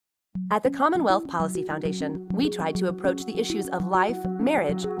At the Commonwealth Policy Foundation, we try to approach the issues of life,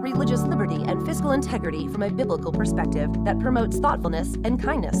 marriage, religious liberty, and fiscal integrity from a biblical perspective that promotes thoughtfulness and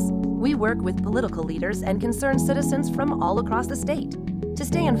kindness. We work with political leaders and concerned citizens from all across the state. To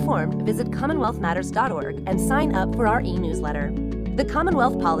stay informed, visit CommonwealthMatters.org and sign up for our e-newsletter. The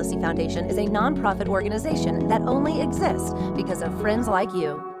Commonwealth Policy Foundation is a nonprofit organization that only exists because of friends like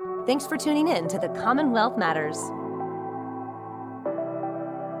you. Thanks for tuning in to the Commonwealth Matters.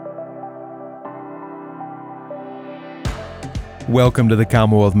 Welcome to the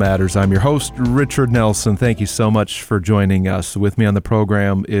Commonwealth Matters. I'm your host, Richard Nelson. Thank you so much for joining us. With me on the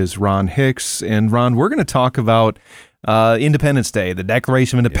program is Ron Hicks. And Ron, we're going to talk about Independence Day, the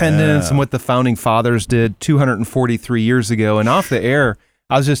Declaration of Independence, and what the Founding Fathers did 243 years ago. And off the air,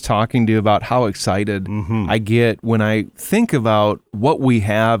 I was just talking to you about how excited I get when I think about what we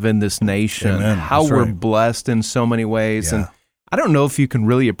have in this nation, how we're blessed in so many ways. And I don't know if you can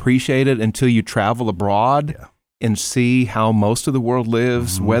really appreciate it until you travel abroad and see how most of the world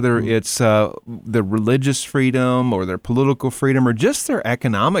lives, whether it's the religious freedom or their political freedom or just their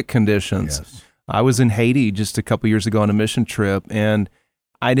economic conditions. Yes. I was in Haiti just a couple years ago on a mission trip, and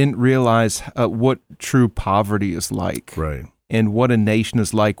I didn't realize what true poverty is like, and what a nation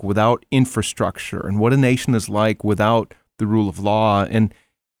is like without infrastructure, and what a nation is like without the rule of law. And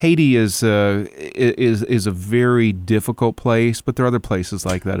Haiti is a very difficult place, but there are other places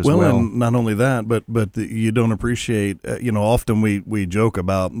like that as well. Well, and not only that, but you don't appreciate, often we joke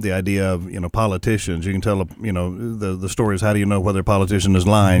about the idea of, politicians. You can tell, the story is, how do you know whether a politician is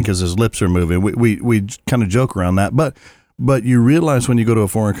lying? Because his lips are moving. We kind of joke around that. But you realize when you go to a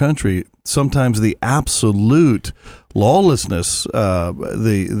foreign country, sometimes the absolute lawlessness,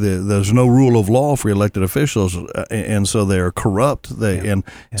 there's no rule of law for elected officials, and so they're corrupt.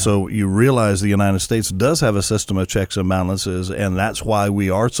 So you realize the United States does have a system of checks and balances, and that's why we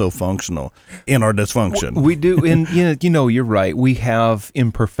are so functional in our dysfunction. We do, and you're right. We have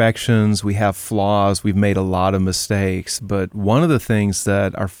imperfections, we have flaws, we've made a lot of mistakes, but one of the things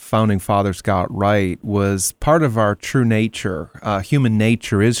that our Founding Fathers got right was part of our true nature. Human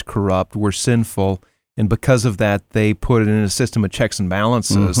nature is corrupt, we're sinful, and because of that, they put it in a system of checks and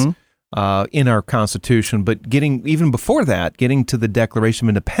balances in our Constitution. But even before that, getting to the Declaration of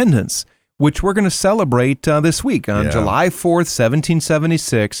Independence, which we're going to celebrate this week on July 4th,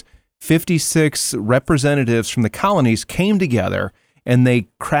 1776, 56 representatives from the colonies came together and they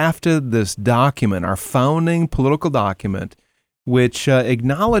crafted this document, our founding political document, which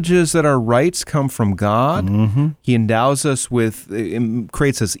acknowledges that our rights come from God. He endows us with,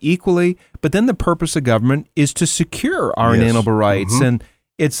 creates us equally, but then the purpose of government is to secure our inalienable rights. And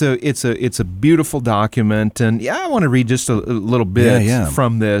it's a beautiful document. And I want to read just a little bit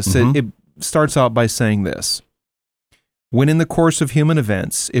from this. It starts out by saying this: when in the course of human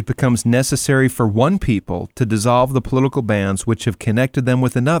events it becomes necessary for one people to dissolve the political bands which have connected them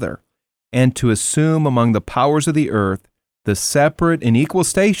with another, and to assume among the powers of the earth the separate and equal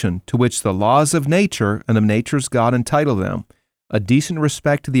station to which the laws of nature and of nature's God entitle them, a decent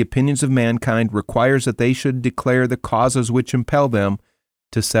respect to the opinions of mankind requires that they should declare the causes which impel them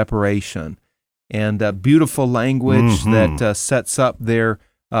to separation. And beautiful language that sets up their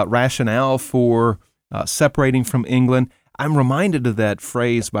rationale for separating from England. I'm reminded of that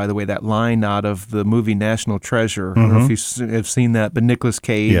phrase, by the way, that line out of the movie National Treasure. I don't know if you have seen that, but Nicolas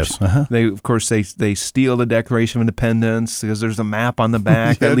Cage, they steal the Declaration of Independence because there's a map on the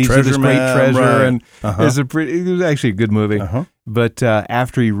back that leads to this great treasure. And it was actually a good movie. But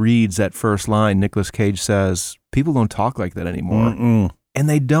after he reads that first line, Nicolas Cage says, people don't talk like that anymore. And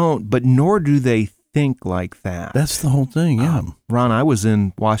they don't, but nor do they think like that. That's the whole thing, Ron, I was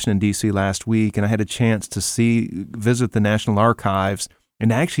in Washington, D.C. last week, and I had a chance to visit the National Archives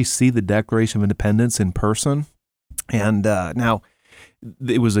and actually see the Declaration of Independence in person. And now,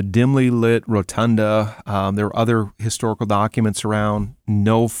 it was a dimly lit rotunda. There were other historical documents around,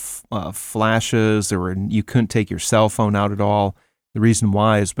 no flashes. You couldn't take your cell phone out at all. The reason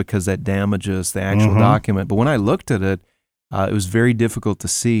why is because that damages the actual document. But when I looked at it, it was very difficult to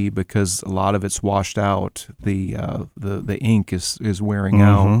see because a lot of it's washed out. The ink is wearing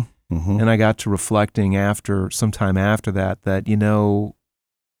out. And I got to reflecting sometime after that,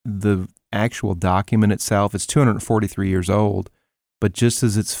 the actual document itself, it's 243 years old, but just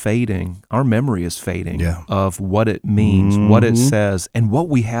as it's fading, our memory is fading of what it means, what it says, and what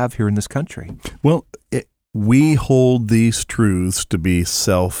we have here in this country. Well, we hold these truths to be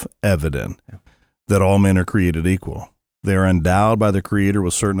self-evident, that all men are created equal. They are endowed by the Creator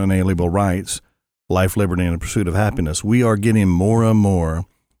with certain inalienable rights, life, liberty, and the pursuit of happiness. We are getting more and more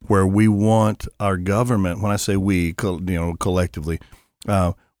where we want our government, when I say we, collectively,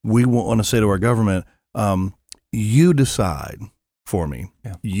 we want to say to our government, you decide for me.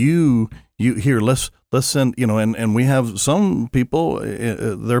 Yeah. You here, let's send, and we have some people,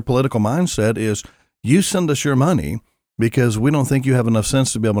 their political mindset is, you send us your money because we don't think you have enough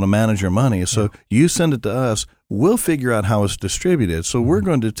sense to be able to manage your money. So you send it to us. We'll figure out how it's distributed. So we're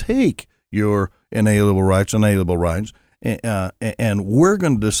going to take your inalienable rights, and we're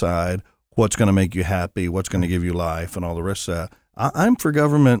going to decide what's going to make you happy, what's going to give you life, and all the rest of that. I'm for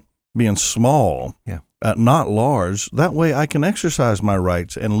government being small, not large. That way I can exercise my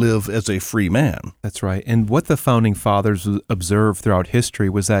rights and live as a free man. That's right. And what the Founding Fathers observed throughout history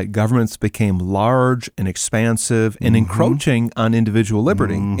was that governments became large and expansive and encroaching on individual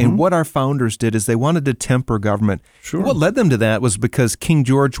liberty. And what our founders did is they wanted to temper government. Sure. What led them to that was because King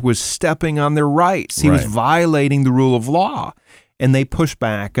George was stepping on their rights. He was violating the rule of law. And they pushed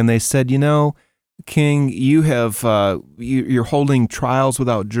back and they said, King, you have you're holding trials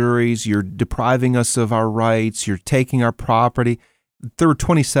without juries. You're depriving us of our rights. You're taking our property. There were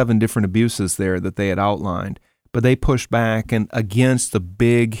 27 different abuses there that they had outlined, but they pushed back and against the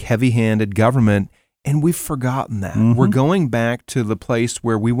big, heavy-handed government, and we've forgotten that. We're going back to the place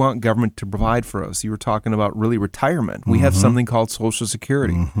where we want government to provide for us. You were talking about really retirement. We have something called Social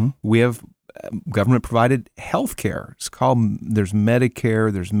Security. We have government-provided health care. There's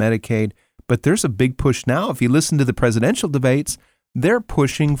Medicare, there's Medicaid. But there's a big push now. If you listen to the presidential debates, they're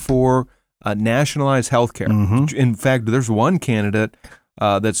pushing for nationalized health care. In fact, there's one candidate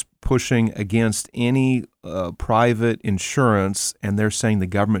that's pushing against any private insurance, and they're saying the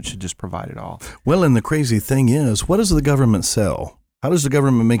government should just provide it all. Well, and the crazy thing is, what does the government sell? How does the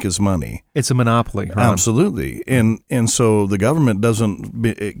government make its money? It's a monopoly. Ron. Absolutely. And so the government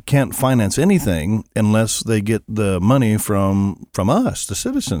can't finance anything unless they get the money from us, the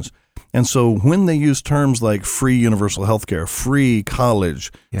citizens. And so when they use terms like free universal health care, free college,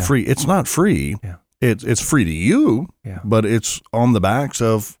 free, it's not free. It's free to you, but it's on the backs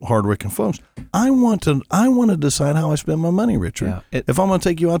of hardworking folks. I want to decide how I spend my money, Richard. If I'm going to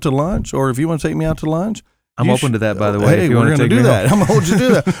take you out to lunch, or if you want to take me out to lunch, I'm open to that, by the way. Hey, we're going to do that. I'm going to hold you to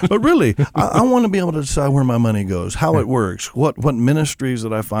that. But really, I want to be able to decide where my money goes, how it works, what ministries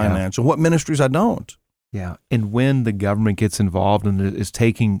that I finance, and what ministries I don't. Yeah, and when the government gets involved and is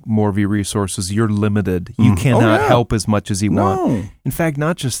taking more of your resources, you're limited. You cannot help as much as you want. In fact,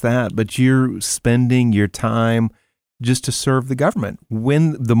 not just that, but you're spending your time just to serve the government.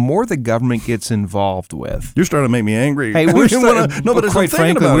 The more the government gets involved with, you're starting to make me angry. Hey, we're starting. But quite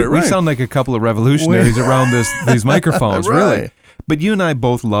frankly, we sound like a couple of revolutionaries around these microphones, really. But you and I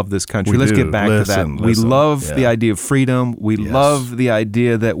both love this country. Let's get back to that. We love the idea of freedom. We love the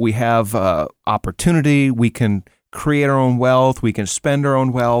idea that we have opportunity. We can create our own wealth. We can spend our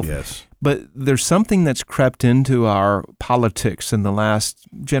own wealth. Yes. But there's something that's crept into our politics in the last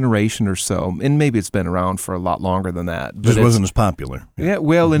generation or so, and maybe it's been around for a lot longer than that. Just wasn't as popular. Yeah,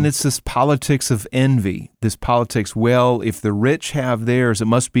 well, and it's this politics of envy, this politics, well, if the rich have theirs, it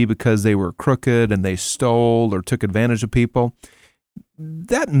must be because they were crooked and they stole or took advantage of people.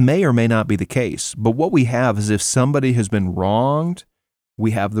 That may or may not be the case, but what we have is if somebody has been wronged, we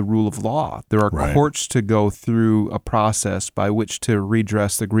have the rule of law. There are courts to go through a process by which to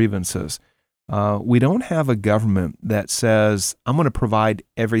redress the grievances. We don't have a government that says, I'm going to provide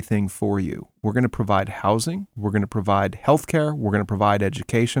everything for you. We're going to provide housing. We're going to provide health care. We're going to provide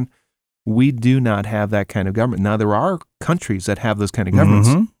education. We do not have that kind of government. Now, there are countries that have those kind of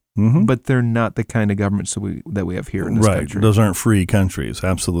governments. But they're not the kind of governments that we have here in this country. Those aren't free countries.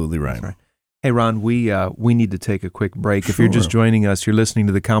 Absolutely right. That's right. Hey, Ron, we need to take a quick break. If you're just joining us, you're listening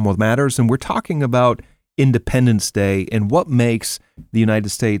to The Commonwealth Matters, and we're talking about Independence Day and what makes the United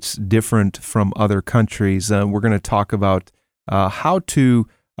States different from other countries. We're going to talk about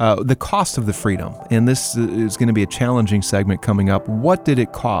the cost of the freedom, and this is going to be a challenging segment coming up. What did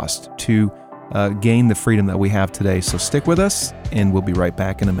it cost to gain the freedom that we have today? So stick with us, and we'll be right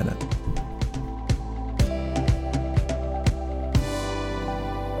back in a minute.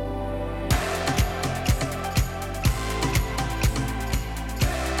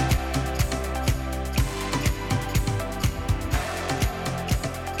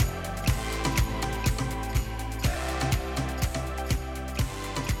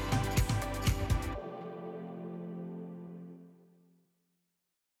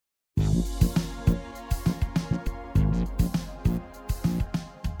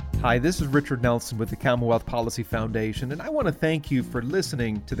 Hi, this is Richard Nelson with the Commonwealth Policy Foundation, and I want to thank you for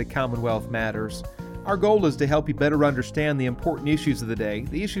listening to The Commonwealth Matters. Our goal is to help you better understand the important issues of the day,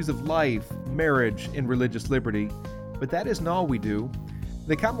 the issues of life, marriage, and religious liberty. But that isn't all we do.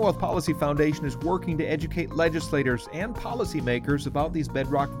 The Commonwealth Policy Foundation is working to educate legislators and policymakers about these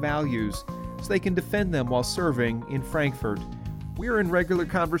bedrock values so they can defend them while serving in Frankfort. We are in regular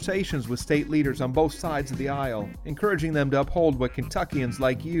conversations with state leaders on both sides of the aisle, encouraging them to uphold what Kentuckians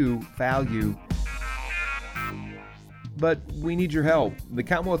like you value. But we need your help. The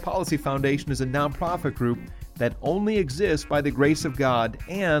Commonwealth Policy Foundation is a nonprofit group that only exists by the grace of God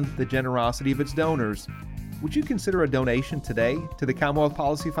and the generosity of its donors. Would you consider a donation today to the Commonwealth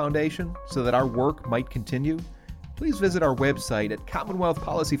Policy Foundation so that our work might continue? Please visit our website at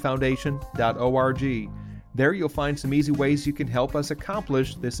commonwealthpolicyfoundation.org. There you'll find some easy ways you can help us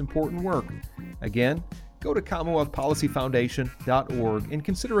accomplish this important work. Again, go to commonwealthpolicyfoundation.org and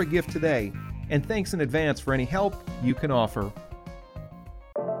consider a gift today. And thanks in advance for any help you can offer.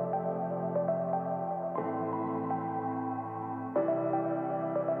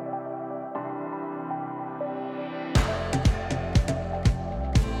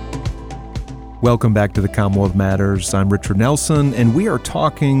 Welcome back to the Commonwealth Matters. I'm Richard Nelson, and we are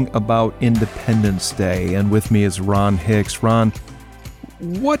talking about Independence Day. And with me is Ron Hicks. Ron,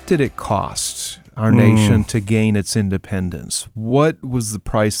 what did it cost our nation to gain its independence? What was the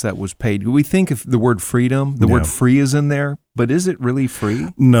price that was paid? We think of the word freedom, the word free is in there, but is it really free?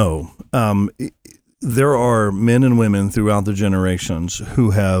 No. There are men and women throughout the generations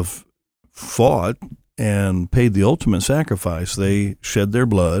who have fought and paid the ultimate sacrifice. They shed their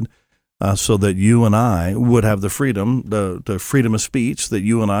blood so that you and I would have the freedom, the freedom of speech, that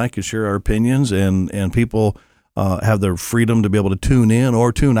you and I could share our opinions, and people have the freedom to be able to tune in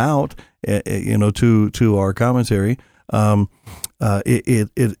or tune out, to our commentary. It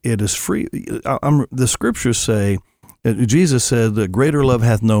is free. The scriptures say, Jesus said, that greater love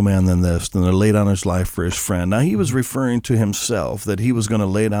hath no man than this, than to lay down his life for his friend. Now, he was referring to himself, that he was going to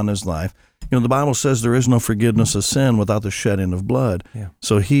lay down his life. The Bible says there is no forgiveness of sin without the shedding of blood. Yeah.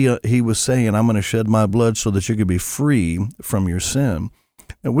 So he was saying, I'm going to shed my blood so that you could be free from your sin.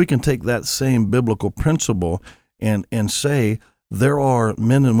 And we can take that same biblical principle and say there are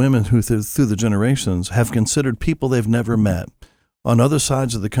men and women who through the generations have considered people they've never met on other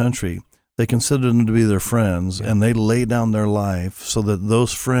sides of the country. They consider them to be their friends, and they lay down their life so that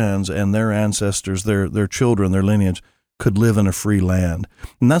those friends and their ancestors, their children, their lineage, could live in a free land.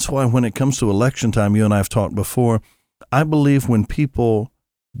 And that's why when it comes to election time, you and I have talked before, I believe when people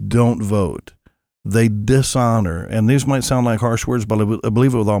don't vote, they dishonor, and these might sound like harsh words, but I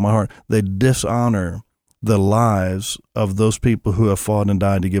believe it with all my heart, they dishonor the lives of those people who have fought and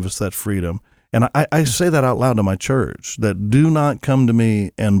died to give us that freedom. And I say that out loud to my church, that do not come to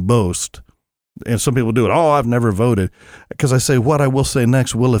me and boast. And some people do it. Oh, I've never voted. Because I say what I will say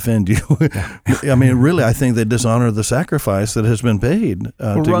next will offend you. I mean, really, I think they dishonor the sacrifice that has been paid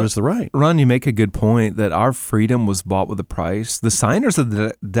to give us the right. Ron, you make a good point that our freedom was bought with a price. The signers of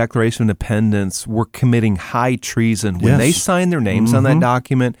the Declaration of Independence were committing high treason. When they signed their names on that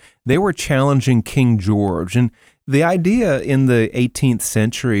document, they were challenging King George. And the idea in the 18th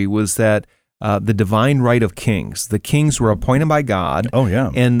century was that the divine right of kings. The kings were appointed by God.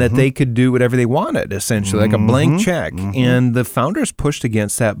 And that they could do whatever they wanted, essentially, like a blank check. And the founders pushed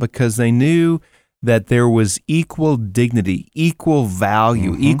against that because they knew that there was equal dignity, equal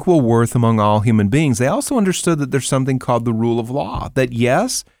value, equal worth among all human beings. They also understood that there's something called the rule of law, that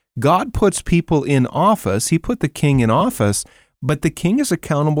yes, God puts people in office. He put the king in office, but the king is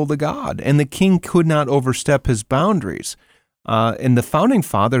accountable to God, and the king could not overstep his boundaries. And the founding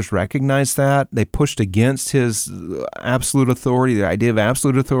fathers recognized that. They pushed against his absolute authority, the idea of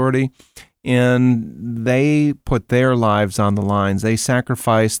absolute authority, and they put their lives on the lines. They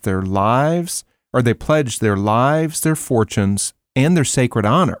sacrificed their lives, or they pledged their lives, their fortunes, and their sacred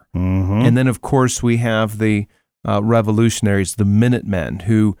honor. And then, of course, we have the revolutionaries, the Minutemen,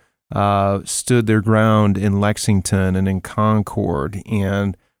 who stood their ground in Lexington and in Concord,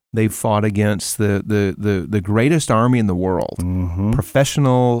 and they fought against the greatest army in the world,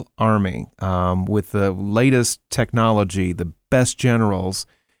 professional army with the latest technology, the best generals.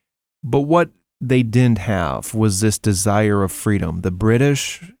 But what they didn't have was this desire of freedom. The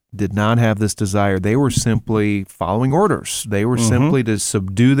British did not have this desire. They were simply following orders. They were simply to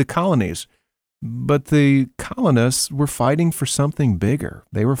subdue the colonies. But the colonists were fighting for something bigger.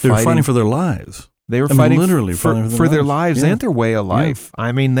 They were fighting for their lives. They were fighting for their lives and their way of life.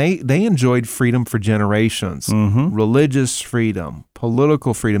 I mean, they enjoyed freedom for generations, religious freedom,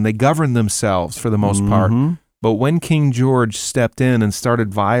 political freedom. They governed themselves for the most part. But when King George stepped in and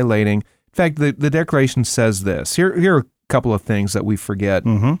started violating, in fact, the Declaration says this. Here are a couple of things that we forget.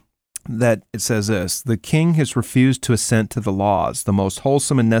 That it says this: the king has refused to assent to the laws, the most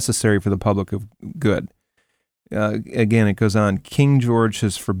wholesome and necessary for the public good. Again, it goes on, King George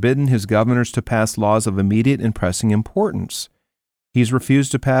has forbidden his governors to pass laws of immediate and pressing importance. He's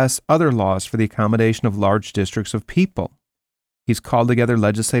refused to pass other laws for the accommodation of large districts of people. He's called together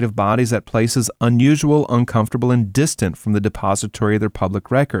legislative bodies at places unusual, uncomfortable, and distant from the depository of their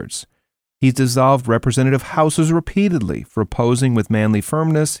public records. He's dissolved representative houses repeatedly for opposing with manly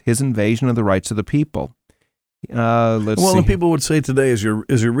firmness his invasion of the rights of the people. And people would say today, as you're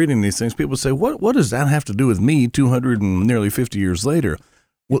reading these things, people say, what does that have to do with me 200 and nearly 50 years later?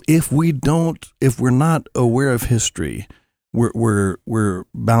 Well, if we're not aware of history, we're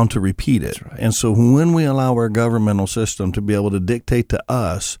bound to repeat it. Right. And so when we allow our governmental system to be able to dictate to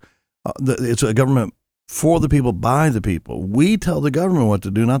us, it's a government for the people, by the people. We tell the government what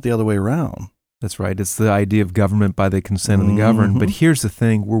to do, not the other way around. That's right. It's the idea of government by the consent of the governed. But here's the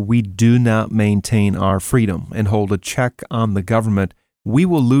thing, where we do not maintain our freedom and hold a check on the government, we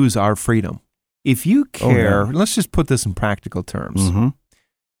will lose our freedom. If you care, let's just put this in practical terms. Mm-hmm.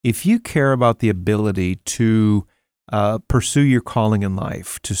 If you care about the ability to pursue your calling in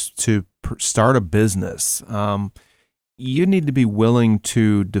life, to start a business, you need to be willing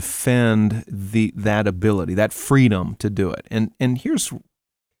to defend that ability, that freedom to do it. And here's,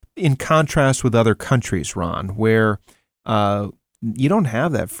 in contrast with other countries, Ron, where you don't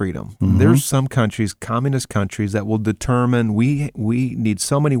have that freedom. Mm-hmm. There's some countries, communist countries, that will determine we need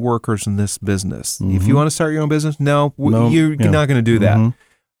so many workers in this business. Mm-hmm. If you want to start your own business, you're not going to do that.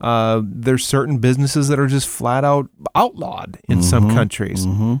 Mm-hmm. There's certain businesses that are just flat out outlawed in some countries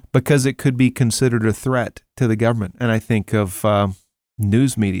because it could be considered a threat to the government. And I think of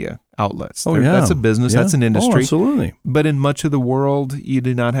news media outlets. That's a business. That's an industry. Oh, absolutely. But in much of the world, you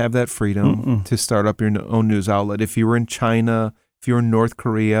do not have that freedom to start up your own news outlet. If you were in China, if you were in North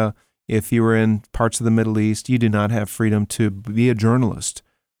Korea, if you were in parts of the Middle East, you do not have freedom to be a journalist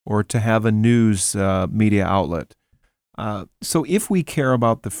or to have a news media outlet. So if we care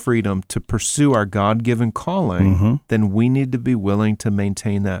about the freedom to pursue our God-given calling, then we need to be willing to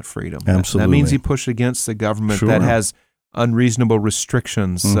maintain that freedom. Absolutely. That means you push against the government that has unreasonable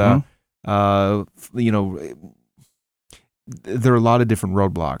restrictions. There are a lot of different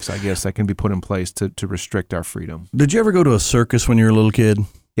roadblocks, I guess, that can be put in place to restrict our freedom. Did you ever go to a circus when you were a little kid?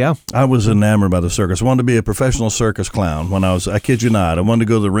 Yeah. I was enamored by the circus. I wanted to be a professional circus clown when I kid you not, I wanted to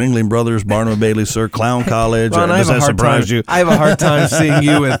go to the Ringling Brothers, Barnum & Bailey Clown College. Ron, Does that surprise you? I have a hard time seeing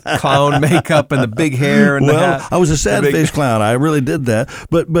you with clown makeup and the big hair and the hat. I was a sad-faced clown. I really did that.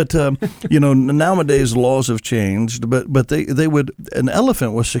 But nowadays laws have changed, but they would, an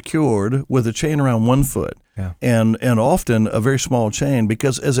elephant was secured with a chain around 1 foot. Yeah. And often a very small chain,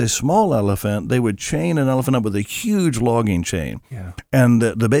 because as a small elephant, they would chain an elephant up with a huge logging chain. Yeah. And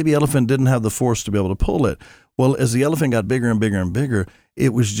the baby elephant didn't have the force to be able to pull it. Well, as the elephant got bigger and bigger and bigger,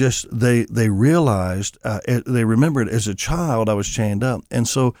 it was just, they realized, they remembered, as a child, I was chained up. And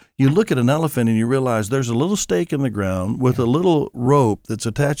so you look at an elephant and you realize there's a little stake in the ground with a little rope that's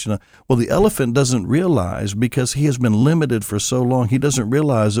attached to it. Well, the elephant doesn't realize, because he has been limited for so long, he doesn't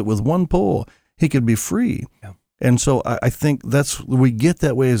realize that with one pull, he could be free. Yeah. And so I think we get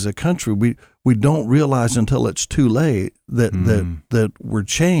that way as a country. We don't realize until it's too late that we're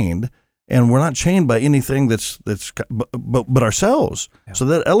chained, and we're not chained by anything but ourselves. Yeah. So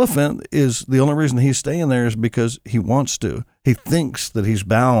that elephant is, the only reason he's staying there is because he wants to. He thinks that he's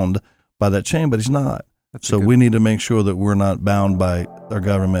bound by that chain, but he's not. So we need to make sure that we're not bound by our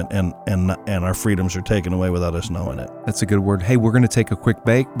government and our freedoms are taken away without us knowing it. That's a good word. Hey, we're going to take a quick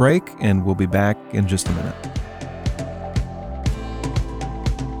break, and we'll be back in just a minute.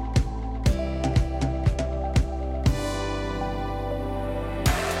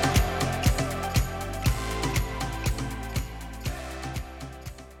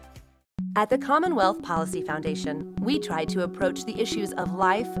 At the Commonwealth Policy Foundation, we try to approach the issues of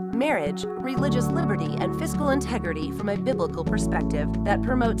life, marriage, religious liberty, and fiscal integrity from a biblical perspective that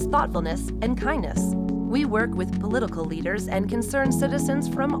promotes thoughtfulness and kindness. We work with political leaders and concerned citizens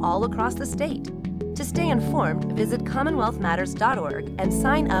from all across the state. To stay informed, visit CommonwealthMatters.org and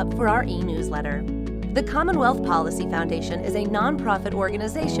sign up for our e-newsletter. The Commonwealth Policy Foundation is a nonprofit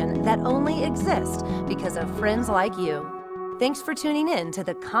organization that only exists because of friends like you. Thanks for tuning in to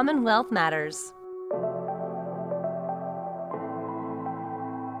the Commonwealth Matters.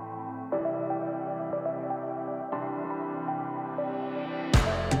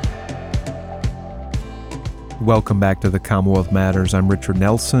 Welcome back to the Commonwealth Matters. I'm Richard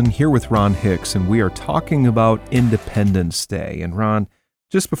Nelson, here with Ron Hicks, and we are talking about Independence Day. And Ron,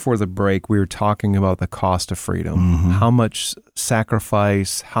 Just before the break, we were talking about the cost of freedom, how much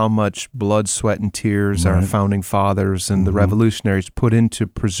sacrifice, how much blood, sweat, and tears our founding fathers and the revolutionaries put into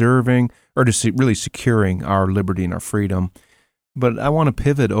preserving or to really securing our liberty and our freedom. But I want to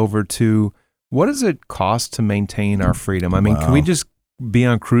pivot over to, what does it cost to maintain our freedom? I mean, can we just be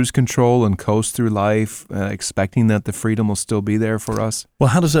on cruise control and coast through life, expecting that the freedom will still be there for us? Well,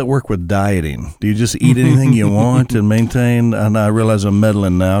 how does that work with dieting? Do you just eat anything you want and maintain? And I realize I'm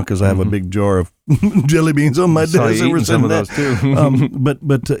meddling now because I have a big jar of jelly beans on my desk. So we're some of those too.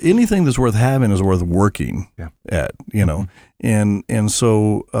 But anything that's worth having is worth working at, you know. And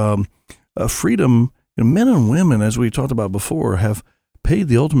so freedom, men and women, as we talked about before, have paid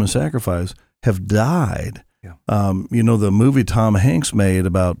the ultimate sacrifice, have died. Yeah. You know, the movie Tom Hanks made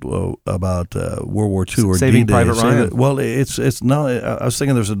about World War II or Saving D-Day. Private Ryan. Well, it's not. I was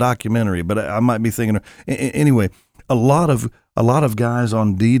thinking there's a documentary, but I might be thinking. Anyway, a lot of guys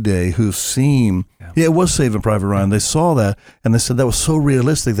on D-Day who've seen. Yeah, it was Saving Private Ryan. They saw that and they said that was so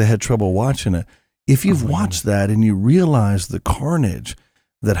realistic they had trouble watching it. If you've watched that and you realize the carnage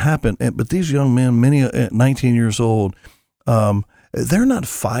that happened, but these young men, many 19 years old. They're not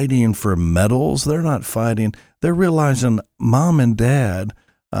fighting for medals. They're not fighting. They're realizing mom and dad,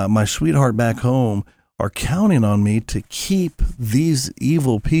 my sweetheart back home, are counting on me to keep these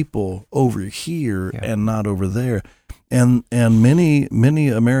evil people over here and not over there. And many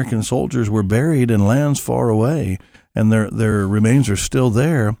American soldiers were buried in lands far away, and their remains are still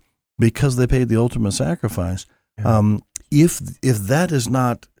there because they paid the ultimate sacrifice. Yeah. If that's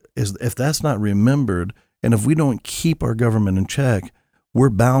not remembered, and if we don't keep our government in check,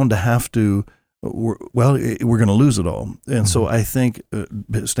 we're bound to have to, we're going to lose it all. And so I think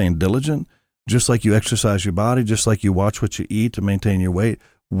staying diligent, just like you exercise your body, just like you watch what you eat to maintain your weight,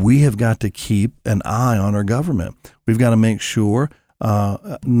 we have got to keep an eye on our government. We've got to make sure,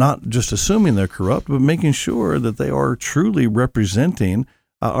 not just assuming they're corrupt, but making sure that they are truly representing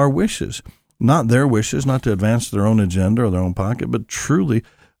our wishes. Not their wishes, not to advance their own agenda or their own pocket, but truly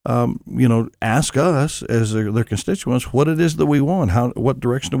ask us as their constituents what it is that we want, what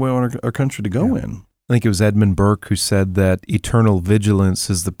direction do we want our country to go in. I think it was Edmund Burke who said that eternal vigilance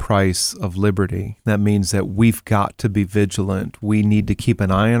is the price of liberty. That means that we've got to be vigilant. We need to keep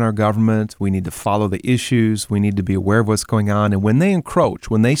an eye on our government. We need to follow the issues. We need to be aware of what's going on. And when they encroach,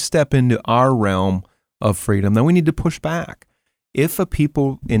 when they step into our realm of freedom, then we need to push back. If a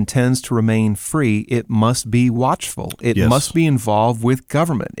people intends to remain free, it must be watchful. It must be involved with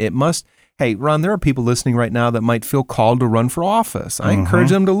government. It must, hey, Ron, there are people listening right now that might feel called to run for office. I encourage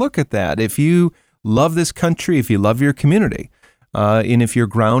them to look at that. If you love this country, if you love your community, and if you're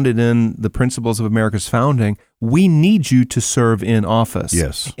grounded in the principles of America's founding, we need you to serve in office.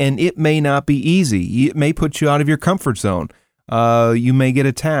 Yes. And it may not be easy. It may put you out of your comfort zone. You may get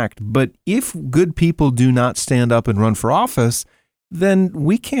attacked. But if good people do not stand up and run for office, then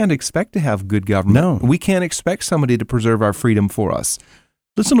we can't expect to have good government. No. We can't expect somebody to preserve our freedom for us.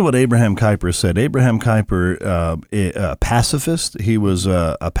 Listen to what Abraham Kuyper said. Abraham Kuyper, a pacifist. He was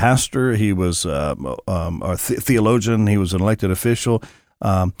a pastor. He was a theologian. He was an elected official.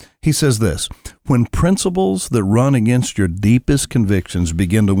 He says this: when principles that run against your deepest convictions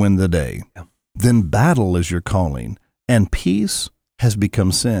begin to win the day, then battle is your calling, and peace has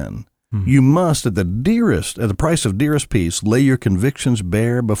become sin. You must, at the price of dearest peace, lay your convictions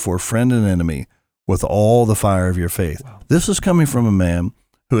bare before friend and enemy with all the fire of your faith. Wow. This is coming from a man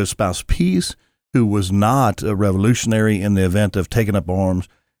who espoused peace, who was not a revolutionary in the event of taking up arms.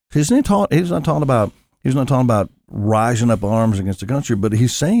 He's not talking about rising up arms against the country, but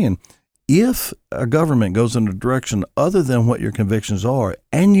he's saying if a government goes in a direction other than what your convictions are,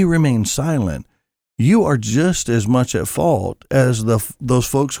 and you remain silent, you are just as much at fault as those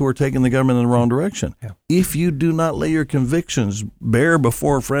folks who are taking the government in the wrong direction. Yeah. If you do not lay your convictions bare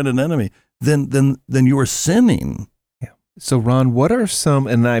before friend and enemy, then you are sinning. Yeah. So, Ron, what are some?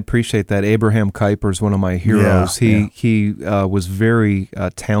 And I appreciate that. Abraham Kuyper is one of my heroes. He was very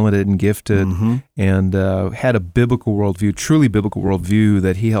talented and gifted, and had a biblical worldview, truly biblical worldview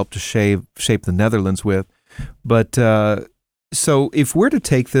that he helped to shape the Netherlands with. But so if we're to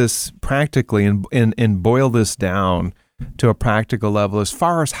take this practically and boil this down to a practical level as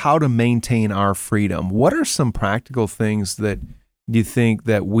far as how to maintain our freedom, what are some practical things that you think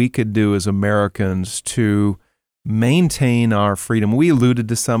that we could do as Americans to maintain our freedom? We alluded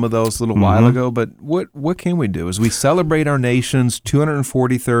to some of those a little while ago, but what can we do as we celebrate our nation's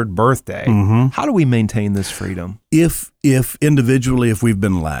 243rd birthday? How do we maintain this freedom? If if we've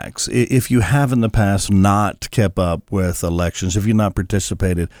been lax, if you have in the past not kept up with elections, if you've not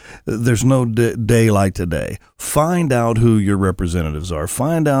participated, there's no day like today. Find out who your representatives are.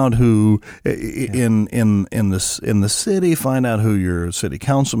 Find out who in the city. Find out who your city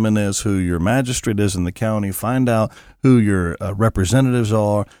councilman is, who your magistrate is in the county. Find out who your representatives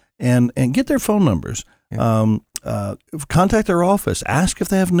are, and get their phone numbers. Yeah. Contact their office. Ask if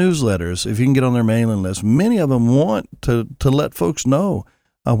they have newsletters, if you can get on their mailing list. Many of them want to let folks know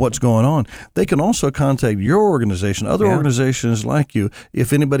what's going on. They can also contact your organization, other organizations like you.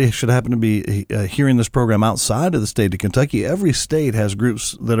 If anybody should happen to be hearing this program outside of the state of Kentucky, every state has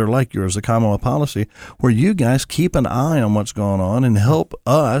groups that are like yours, the Commonwealth Policy, where you guys keep an eye on what's going on and help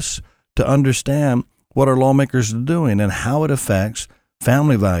us to understand what our lawmakers are doing and how it affects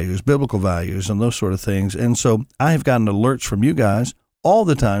family values, biblical values, and those sort of things. And so I have gotten alerts from you guys all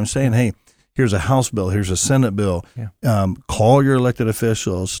the time saying, hey, here's a House bill, here's a Senate bill. Yeah. Call your elected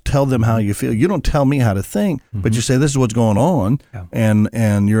officials, tell them how you feel. You don't tell me how to think, but you say this is what's going on,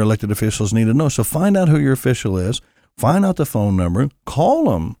 and your elected officials need to know. So find out who your official is, find out the phone number,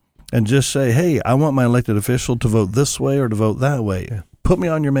 call them, and just say, hey, I want my elected official to vote this way or to vote that way. Yeah. Put me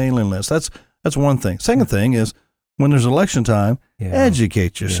on your mailing list. That's one thing. Second thing is, when there's election time,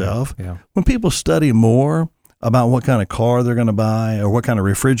 educate yourself. Yeah. When people study more about what kind of car they're going to buy or what kind of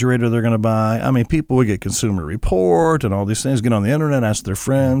refrigerator they're going to buy, I mean, people will get Consumer Report and all these things, get on the internet, ask their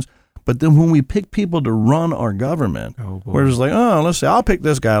friends. But then when we pick people to run our government, we're just like, oh, let's say I'll pick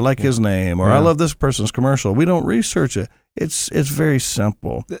this guy, I like his name, or I love this person's commercial. We don't research it. It's very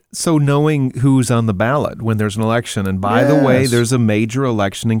simple. So knowing who's on the ballot when there's an election, and by the way, there's a major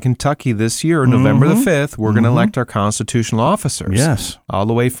election in Kentucky this year, November the 5th, we're going to elect our constitutional officers. Yes. All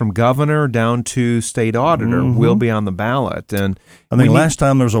the way from governor down to state auditor will be on the ballot. And I think last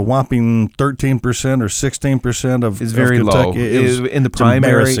time there was a whopping 13% or 16% of It's very Kentucky. low. In the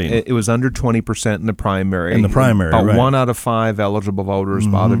primary, it was under 20% in the primary. About 1 out of 5 eligible voters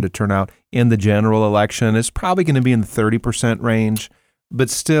bothered to turn out. In the general election, it's probably going to be in the 30% range. But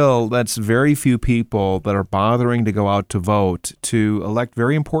still, that's very few people that are bothering to go out to vote to elect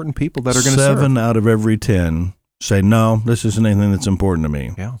very important people that are going to serve. 7 out of every 10 say, no, this isn't anything that's important to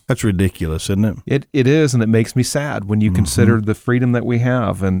me. Yeah. That's ridiculous, isn't it? It is, and it makes me sad when you consider the freedom that we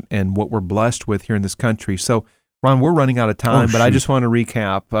have and what we're blessed with here in this country. So, Ron, we're running out of time, but I just want to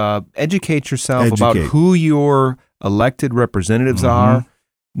recap. Educate yourself about who your elected representatives are.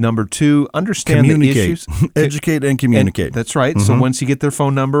 Number 2, understand the issues. Educate and communicate. That's right. So once you get their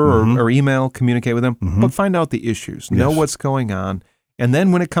phone number or email, communicate with them, but find out the issues. Know what's going on. And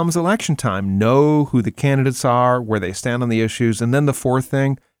then when it comes election time, know who the candidates are, where they stand on the issues. And then the 4th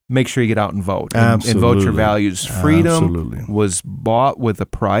thing, make sure you get out and vote. And vote your values. Freedom was bought with a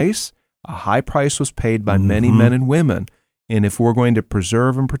price. A high price was paid by many men and women. And if we're going to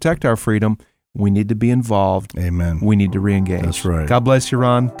preserve and protect our freedom, we need to be involved. Amen. We need to re-engage. That's right. God bless you,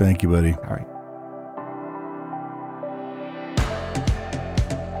 Ron. Thank you, buddy. All right.